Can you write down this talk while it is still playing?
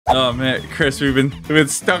Oh man, Chris, we've been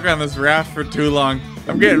stuck on this raft for too long.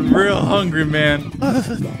 I'm getting real hungry, man.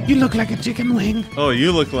 You look like a chicken wing. Oh,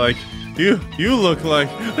 you look like you look like.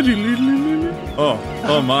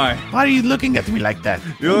 Oh my. Why are you looking at me like that?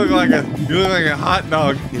 You look like a hot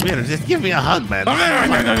dog. Just give me a hug, man. Not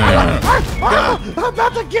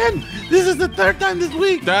again. This is the third time this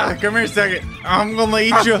week. Come here a second. I'm gonna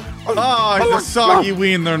eat you. Oh, it's a soggy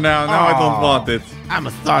wiener now. Now I don't want it. I'm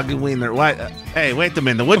a soggy wiener. What? Hey, wait a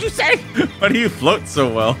minute. What'd you say? Why do you float so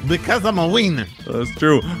well? Because I'm a wiener. That's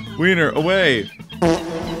true. Wiener, away.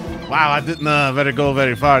 Wow, I didn't better go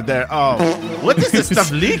very far there. Oh, what is this stuff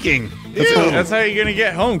leaking? That's how you're gonna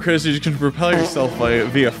get home, Chris. You can propel yourself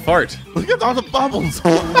via fart. Look at all the bubbles.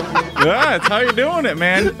 Yeah, that's how you're doing it,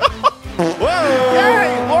 man. Whoa!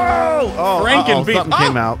 Yay! Whoa! Oh, Frankenbeef. Something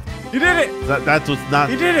came out. You did it! That was not.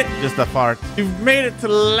 You did it! Just a fart. You've made it to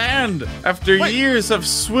land after years of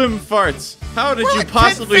swim farts. How did you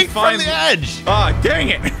possibly 10 feet find from the edge? Ah, dang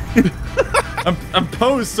it! I'm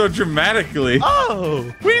posed so dramatically.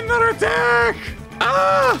 Oh! Wiener attack!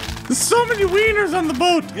 Ah! There's so many wieners on the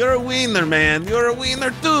boat. You're a wiener, man. You're a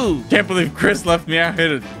wiener too. Can't believe Chris left me out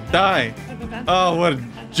here to die. Oh, what a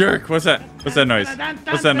jerk! What's that? What's that noise?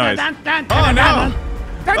 What's that noise? Oh no!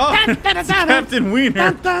 Oh, it's Captain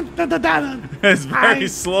Wiener. It's a very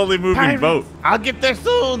slowly moving boat. I'll get there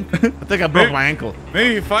soon. I think I broke my ankle.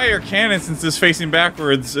 Maybe fire cannon since it's facing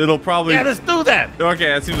backwards. It'll probably. Yeah, let's do that. Okay,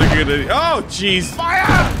 that seems like a good idea. Oh, jeez. Fire!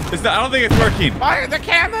 It's not, I don't think it's working. Fire the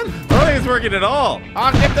cannon. I don't think it's working at all.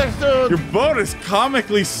 I'll get there soon. Your boat is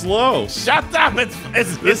comically slow. Shut up.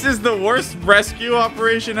 This is the worst rescue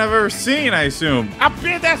operation I've ever seen, I assume. I'll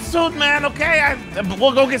be there soon, man, okay?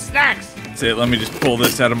 We'll go get snacks. That's it. Let me just pull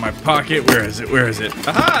this out of my pocket. Where is it? Where is it?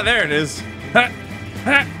 Aha, there it is. Ha,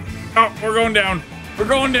 ha. Oh, we're going down. We're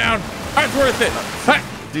going down. That's worth it. Ha.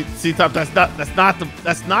 Ctop, that's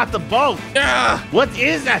not the boat. Yeah. What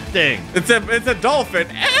is that thing? It's a dolphin.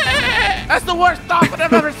 That's the worst dolphin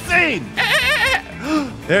I've ever seen.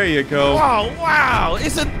 There you go. Oh, wow.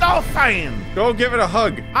 It's a dolphin. Go give it a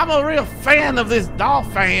hug. I'm a real fan of this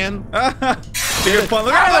dolphin. Look at the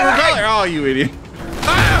propeller. Oh, you idiot.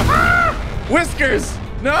 Ah! Whiskers.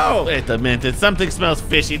 No. Wait a minute. Something smells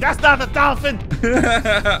fishy. That's not a dolphin.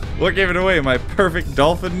 What gave it away? My perfect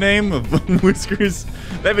dolphin name of Whiskers?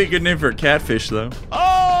 That'd be a good name for a catfish, though.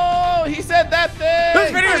 Oh, he said that thing.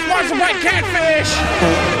 This video is sponsored by catfish.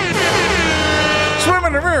 Swim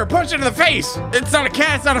in the river, punch it in the face. It's not a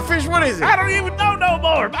cat, it's not a fish. What is it? I don't even know no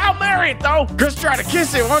more. I'll marry it, though. Chris tried to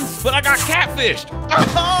kiss it once, but I got catfished.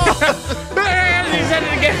 Oh. He said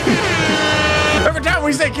it again. Every time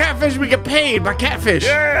we say catfish, we get paid by catfish.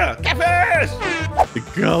 Yeah, catfish. The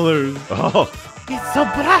colors. Oh. It's so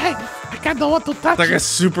bright. I can't know what to touch. It's like a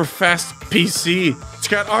super fast PC. It's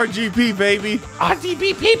got RGB, baby.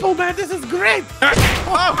 RGB people, man. This is great.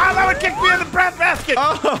 Oh, that would kick me in the bread basket.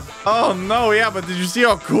 Oh, no. Yeah, but did you see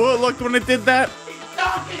how cool it looked when it did that?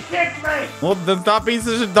 Donkey kicked me. Well, then stop being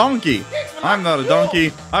such a donkey. I'm not a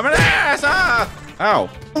donkey. I'm an ass. Ah. Ow.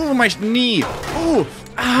 Oh, my knee. Oh.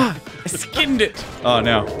 Ah. I skinned it. Oh,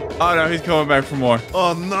 no. Oh, no. He's coming back for more.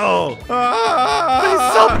 Oh, no. Ah. He's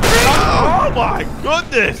so big. Oh, my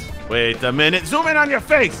goodness. Wait a minute. Zoom in on your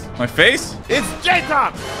face. My face? It's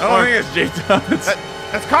Ctop. I don't think it's Ctop.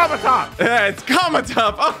 That's Comatop. Yeah, it's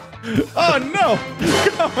Comatop. Oh, no.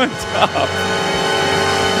 Comatop.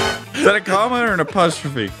 Is that a comma or an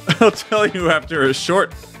apostrophe? I'll tell you after a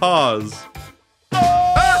short pause.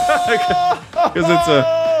 Because it's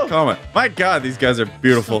a comma. My God, these guys are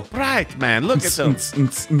beautiful. Bright, man. Look at them.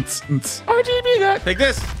 RGB that. Take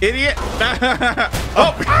this, idiot.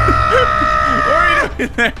 Oh. What are you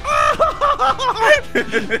doing there?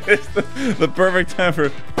 It's the perfect time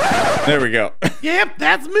for... There we go. Yep,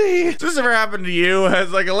 that's me. Has this ever happened to you?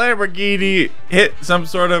 Has like a Lamborghini hit some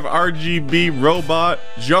sort of RGB robot,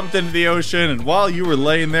 jumped into the ocean, and while you were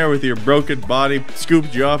laying there with your broken body,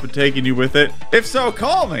 scooped you up and taken you with it? If so,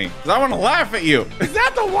 call me, because I want to laugh at you. Is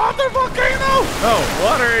that the water volcano? No,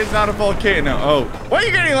 water is not a volcano. Oh, why are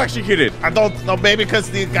you getting electrocuted? I don't know, maybe because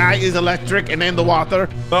the guy is electric and in the water.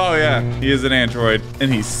 Oh yeah, he is an android,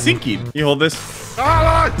 and he's sinking. You hold this.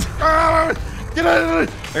 Get out of it.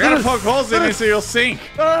 I gotta poke holes in it so you'll sink.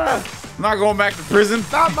 I'm not going back to prison.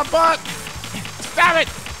 Stop my butt. Stop it.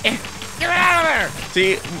 Get it out of there.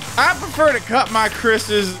 See, I prefer to cut my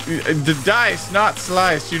Chris's the dice, not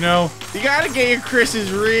sliced, you know? You gotta get your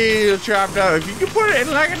Chris's real chopped up. If you can put it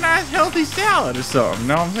in like a nice healthy salad or something, you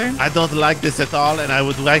know what I'm saying? I don't like this at all, and I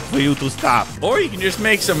would like for you to stop. Or you can just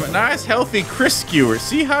make some nice healthy Chris skewers.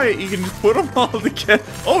 See how you can just put them all together?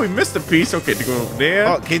 Oh, we missed a piece. Okay, to go over there.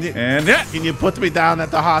 Oh, can you put me down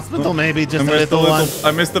at the hospital, maybe just a little one?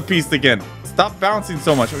 I missed the piece again. Stop bouncing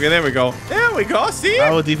so much. Okay, there we go. There we go. See?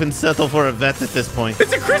 I would even settle for a vet at this point.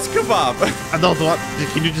 It's a Chris kebab. I don't want.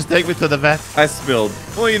 Can you just take me to the vet? I spilled.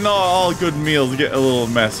 Well, you know, all good meals get a little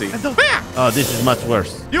messy. Oh, this is much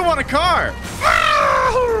worse. You want a car?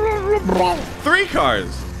 3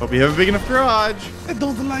 cars. Hope you have a big enough garage. I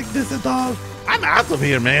don't like this at all. I'm out of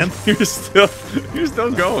here, man. You're still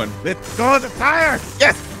going. Let's go to the tire.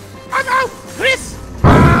 Yes, I'm out, Chris.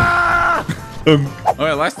 All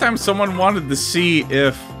right, last time someone wanted to see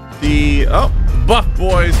if the buff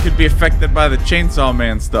boys could be affected by the Chainsaw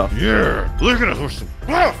Man stuff. Yeah, look at us, we're so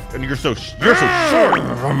buff, and you're so short,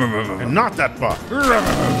 and not that buff.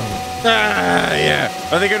 Yeah.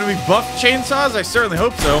 Are they going to be buff chainsaws? I certainly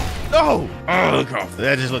hope so. No. Oh, look off.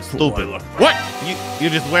 That just looks stupid. What?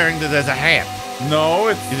 You're just wearing this as a hat. No,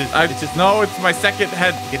 it's my second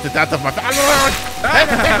head. Get it out of my face.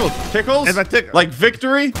 Tickles? It's my tickle. Like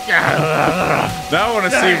victory? Now I want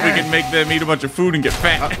to see if we can make them eat a bunch of food and get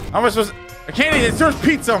fat. How am I supposed to? I can't eat it. There's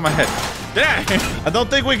pizza on my head. I don't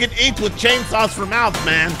think we can eat with chainsaws for mouth,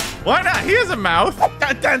 man. Why not? He has a mouth.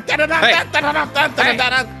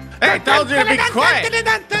 Hey, I told you to be quiet.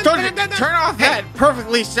 Told you, turn off that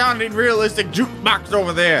perfectly sounding realistic jukebox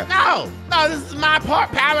over there. No, this is my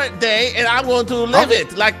power day, and I'm going to live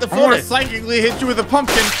it like the I'm going to fullest. psychically hit you with a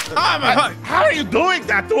pumpkin. How are you doing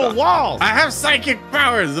that to a wall? I have psychic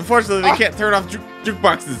powers. Unfortunately, they can't turn off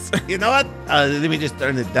jukeboxes. You know what? Let me just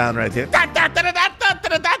turn it down right here.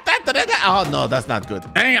 Oh, no, that's not good.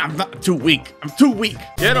 Dang, I'm too weak. I'm too weak.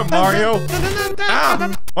 Get him, Mario.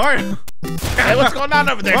 Mario. Hey, what's going on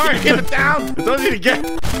over there? Can you keep it down? I told you to get.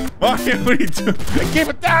 Mario, what are you doing? Keep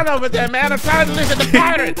it down over there, man. I'm trying to listen to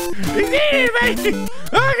pirates. He's eating me.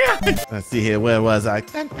 Oh, God. Let's see here. Where was I?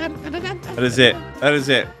 That is it. That is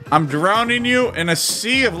it. I'm drowning you in a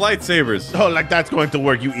sea of lightsabers. Oh, like that's going to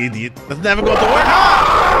work, you idiot. That's never going to work.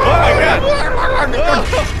 Oh, my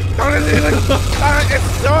God.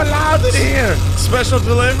 It's so loud in here. Special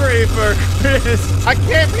delivery for Chris. I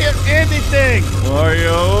can't hear anything.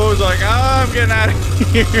 Mario's like, I'm getting out of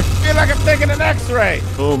here. I feel like I'm taking an x-ray.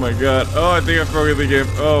 Oh, my God. Oh, I think I broke the game.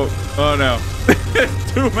 Oh no.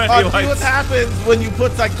 Too many See what happens when you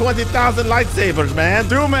put like 20,000 lightsabers, man.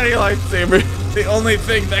 Too many lightsabers. The only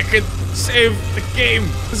thing that could save the game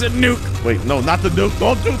is a nuke. Wait, no, not the nuke.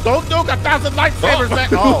 Don't nuke 1,000 lightsabers, man.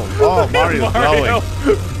 Oh, Mario's Mario.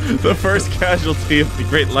 glowing. The first casualty of the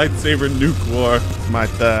great lightsaber nuke war.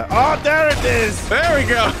 Oh, there it is. There we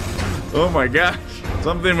go. Oh my gosh.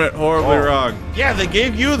 Something went horribly wrong. Yeah, they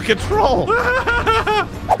gave you the control.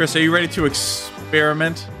 Chris, are you ready to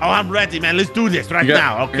experiment? Oh, I'm ready, man. Let's do this now,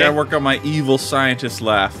 okay? I gotta work on my evil scientist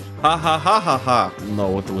laugh. Ha ha ha ha ha. No,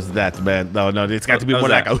 what was that, man? No, it's got to be more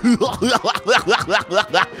like a...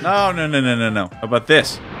 No. How about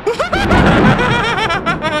this?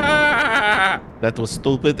 That was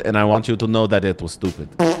stupid, and I want you to know that it was stupid.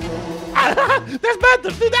 That's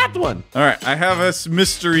better. Do that one. All right, I have a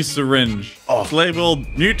mystery syringe. Oh. It's labeled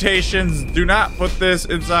mutations. Do not put this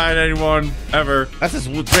inside anyone ever. That's a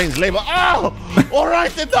strange label. Oh, all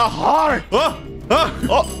right in the heart.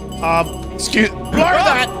 Excuse. Blur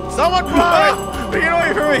that. Someone blur it. Get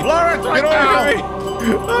away from me. Blur it right now. Get away from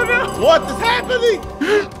me. Oh no. What is happening?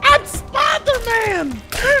 I'm Spider-Man.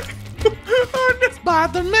 Oh, no.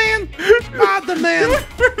 Spider-Man.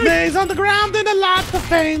 Maze on the ground in a lot of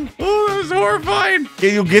pain. Oh, that was horrifying.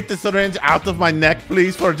 Can you get the syringe out of my neck,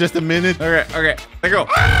 please, for just a minute? Okay. Let go.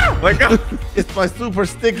 Let go. It's my super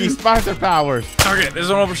sticky spider powers. Okay, this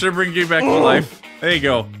one should bring you back to life. There you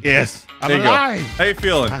go. Yes. I'm there alive. You go. How you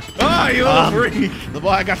feeling? You little freak. The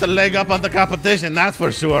boy got the leg up on the competition, that's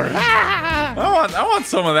for sure. I want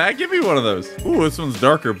some of that. Give me one of those. Ooh, this one's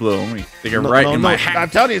darker blue. Let me stick it right in my hat. I'm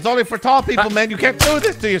telling you, it's only for tall people, man. You can't do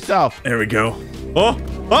this to yourself. There we go. Oh,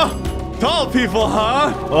 tall people,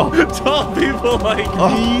 huh? Oh, tall people like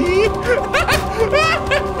me.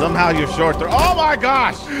 Somehow you're shorter. Oh my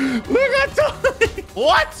gosh! Look at tall.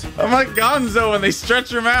 What? I'm like Gonzo when they stretch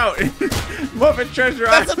them out. Muppet Treasure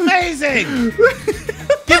Island. That's amazing.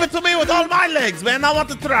 Give it to me with all my legs, man. I want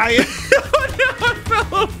to try it. Oh no, I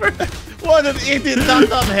fell over. What an idiot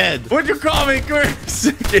dum-dum head. What'd you call me, Chris?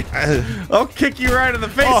 I'll kick you right in the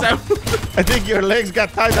face. I think your legs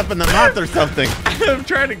got tied up in a knot or something. I'm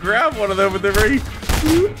trying to grab one of them, but they're very...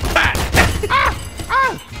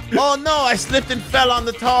 Oh no, I slipped and fell on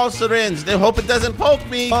the tall syringe. They hope it doesn't poke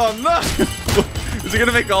me. Oh no! Is it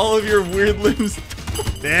gonna make all of your weird limbs?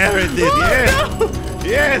 There it did. Yes. No.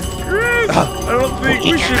 Yes. Chris, I don't think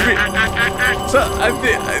we should be. I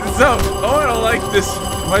don't like this.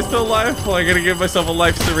 Am I still alive? Well, I gotta give myself a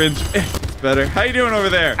life syringe. It's better. How you doing over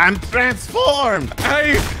there? I'm transformed. How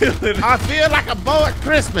you feeling? I feel like a bow at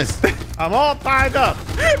Christmas. I'm all tied up.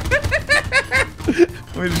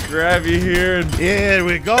 Let me just grab you here. And... Here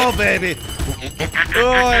we go, baby.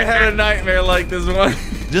 Oh, I had a nightmare like this one.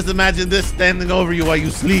 Just imagine this standing over you while you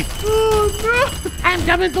sleep. Oh no! I'm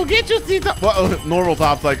coming to get you, Ctop. Well, normal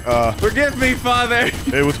Top's like, Forgive me, Father.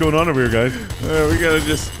 Hey, what's going on over here, guys? We gotta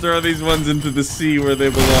just throw these ones into the sea where they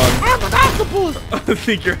belong. I'm an octopus. I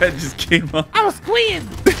think your head just came off. I was squeezed.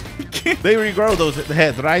 They regrow those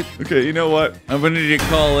heads, right? Okay, you know what? I'm gonna need to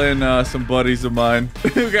call in some buddies of mine.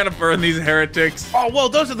 We gotta burn these heretics. Oh, well,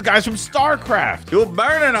 those are the guys from StarCraft. You'll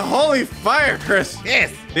burn in a holy fire, Chris.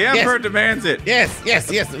 Yes. The Emperor demands it. Yes.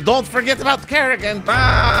 Don't forget about the Kerrigan.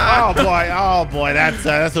 Ah! Oh boy, that's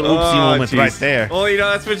an oopsie moment right there. Well, you know,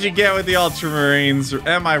 that's what you get with the Ultramarines.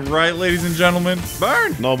 Am I right, ladies and gentlemen?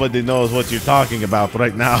 Burn! Nobody knows what you're talking about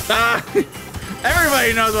right now. Ah!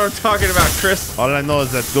 Everybody knows what I'm talking about, Chris. All I know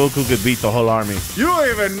is that Goku could beat the whole army. You don't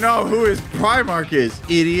even know who his Primarch is,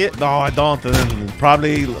 idiot. No, I don't.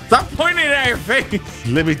 Probably. Stop pointing at your face.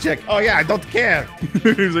 Let me check. Oh, yeah, I don't care.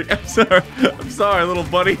 He's like, I'm sorry, little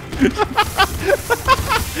buddy.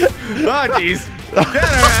 Oh, jeez.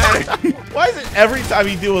 Why is it every time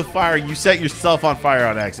you deal with fire, you set yourself on fire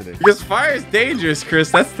on accident? Because fire is dangerous,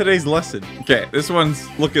 Chris. That's today's lesson. Okay, this one's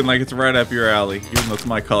looking like it's right up your alley, even though it's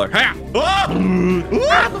my color. Ha! Oh!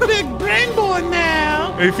 I'm a big brain boy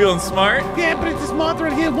now. Are you feeling smart? Yeah, but it's smart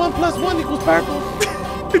right here. 1 + 1 = purple.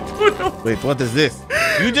 Wait, what is this?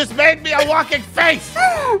 You just made me a walking face.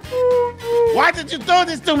 Why did you do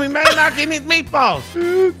this to me, man? I can eat meatballs.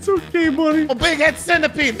 It's okay, buddy. A big head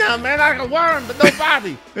centipede now, man. Like a worm, but no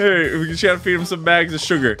body. Hey, we just gotta feed him some bags of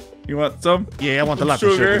sugar. You want some? Yeah, I want a lot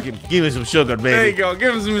of sugar. Give me some sugar, baby. There you go.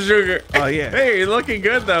 Give him some sugar. Oh, yeah. Hey, you're looking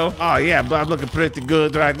good, though. Oh, yeah, but I'm looking pretty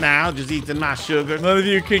good right now. Just eating my sugar. None of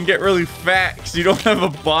you can get really fat because you don't have a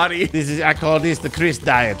body. I call this the Chris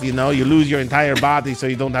diet. You know, you lose your entire body so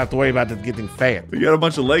you don't have to worry about it getting fat. You got a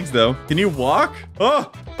bunch of legs, though. Can you walk? I'm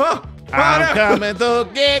coming to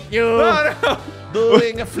get you. Oh, no.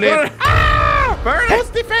 Doing a flip. Burn it.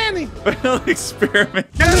 What's the fanny? Failed experiment.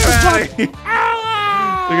 Get him out of here.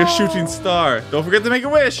 Like a shooting star. Don't forget to make a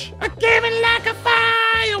wish. I came in like a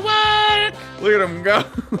firework. Look at him go.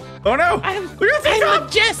 Oh no. I'm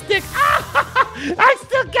majestic. I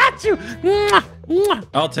still got you.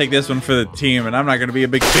 I'll take this one for the team, and I'm not gonna be a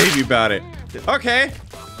big baby about it. Okay.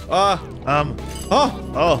 Oh,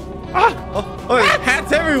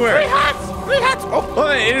 hats everywhere. Three hats. Oh,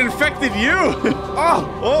 it infected you.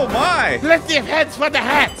 Oh my. Plenty of heads for the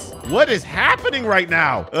hats. What is happening right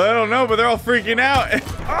now? I don't know, but they're all freaking out.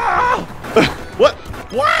 What?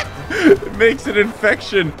 It makes an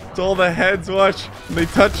infection. It's all the heads watch. They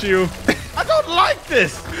touch you. I don't like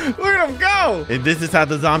this. Look at them go. And this is how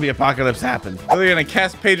the zombie apocalypse happened. Are they gonna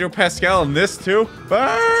cast Pedro Pascal in this too?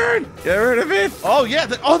 Burn! Get rid of it. Oh yeah.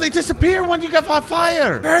 They disappear when you get on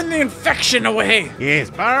fire. Burn the infection away.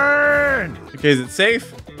 Yes, burn. Okay, is it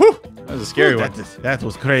safe? Whew. That was a scary one. That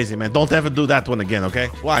was crazy, man. Don't ever do that one again, okay?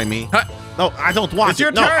 Why me? Huh? No, I don't want It's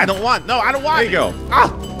your No, turn. I don't want. No, I don't want. There you go. Oh,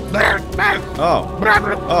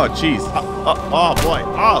 jeez. Oh, boy.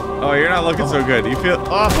 Oh, you're not looking so good. You feel?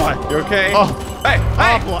 Oh, boy. You okay? Oh. Hey.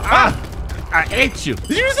 Oh, boy. I ate you.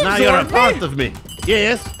 Did you just now you're a absorb part me? of me.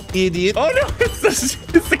 Yes, idiot. Oh no, it's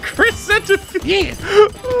the Chris centipede. Yes. Oh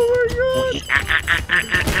my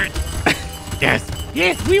god.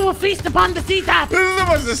 Yes, we will feast upon the Ctop. This is the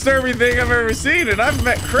most disturbing thing I've ever seen, and I've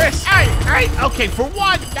met Chris. Okay, for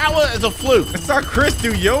one, that was a fluke. I saw Chris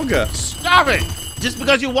do yoga. Stop it. Just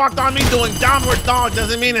because you walked on me doing downward dog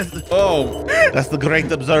doesn't mean it's... Oh. That's the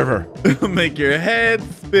great observer. Make your head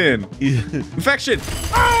spin. Infection.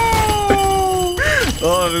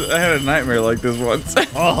 Oh, I had a nightmare like this once.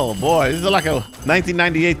 Oh, boy. This is like a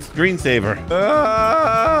 1998 screensaver.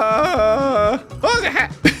 Oh, the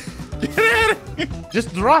hat. Get out of here.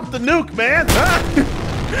 Just drop the nuke, man.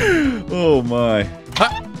 Oh, my.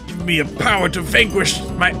 Give me a power to vanquish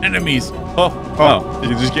my enemies. Oh, you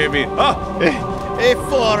just gave me... Hey,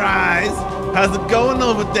 Four Eyes. How's it going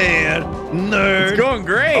over there, nerd? It's going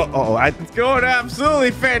great. It's going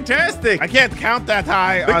absolutely fantastic. I can't count that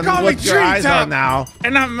high They on call what me your eyes Ctop. are now.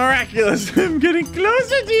 And I'm miraculous. I'm getting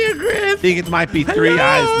closer to you, Chris. I think it might be 3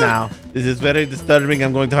 eyes now. This is very disturbing.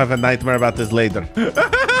 I'm going to have a nightmare about this later. Oh,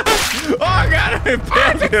 God, I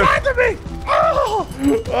impaled him. Me.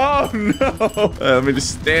 Oh no! Let me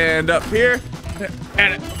just stand up here.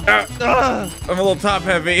 And I'm a little top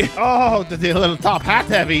heavy. Oh, the little top hat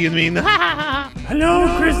heavy, you mean? Hello,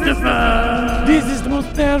 Christopher. This is the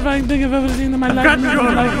most terrifying thing I've ever seen in my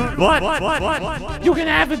life. What? You can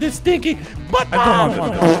have it, this stinky butt bomb. I don't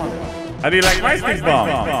want it. How do you like my stink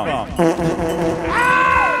bomb?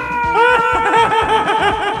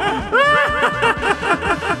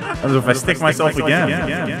 If I stick myself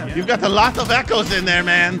again. You've got a lot of echoes in there,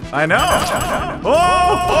 man. I know.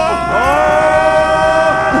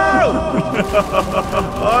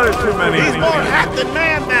 Oh, there's too many. He's more hat than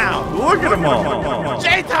man now. Look at them all.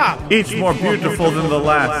 Ctop. Each more beautiful than the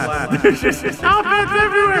last. Outfits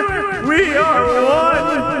everywhere. We are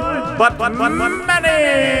one, but many.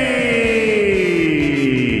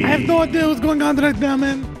 I have no idea what's going on right now,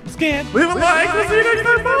 man. I'm scared. Leave a like. We'll see you next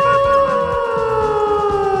time.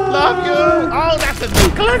 Love you. Oh, that's a new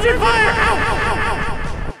Collision fire.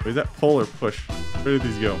 Wait, is that pull or push? Where did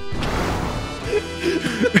these go?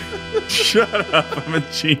 Shut up. I'm a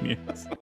genius.